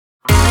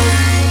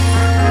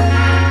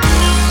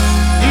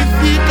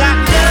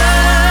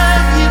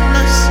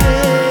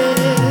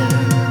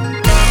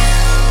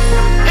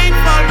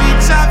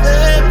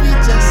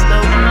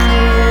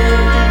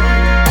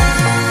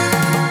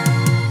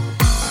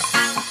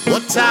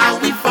What are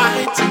we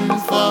fighting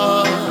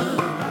for?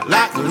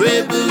 Like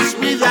rebels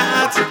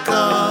without a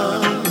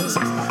cause.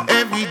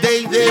 Every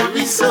day there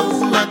is so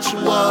much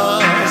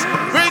wars,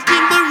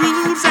 breaking the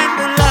rules and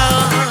the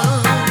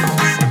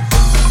laws.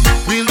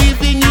 We're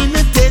living in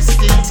the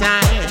testing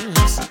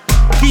times.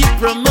 Keep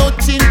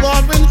promoting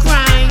war and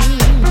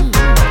crime,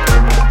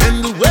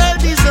 and the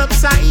world is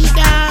upside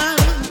down.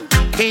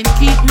 Can't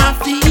keep my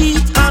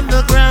feet on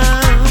the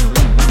ground.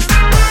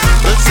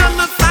 But some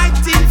are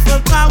fighting for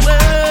power.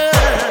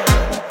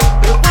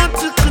 They want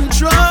to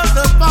control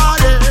the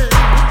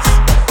borders.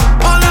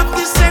 All of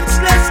the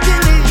senseless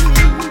killings,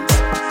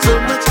 so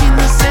much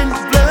innocent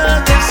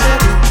blood is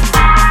shedding.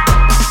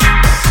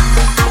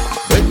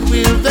 When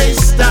will they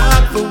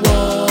stop the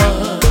war?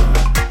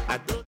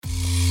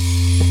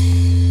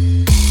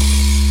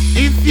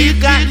 If you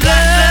got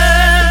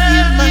love,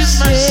 you must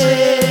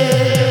share.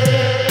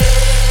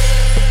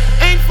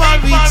 Ain't for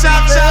each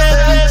other,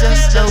 we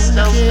just don't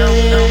care.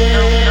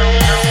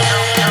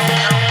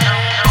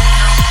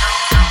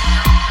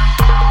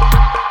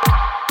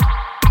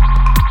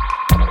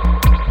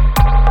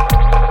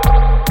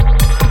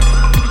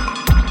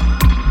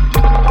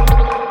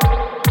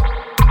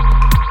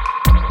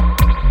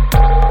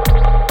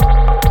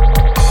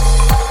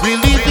 We're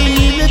living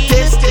in the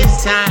testing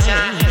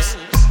times.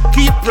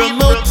 Keep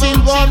promoting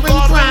war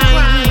and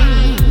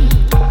crime,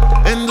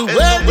 and the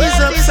world is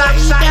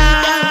upside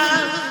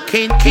down.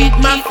 Can't keep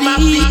my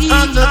feet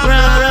on the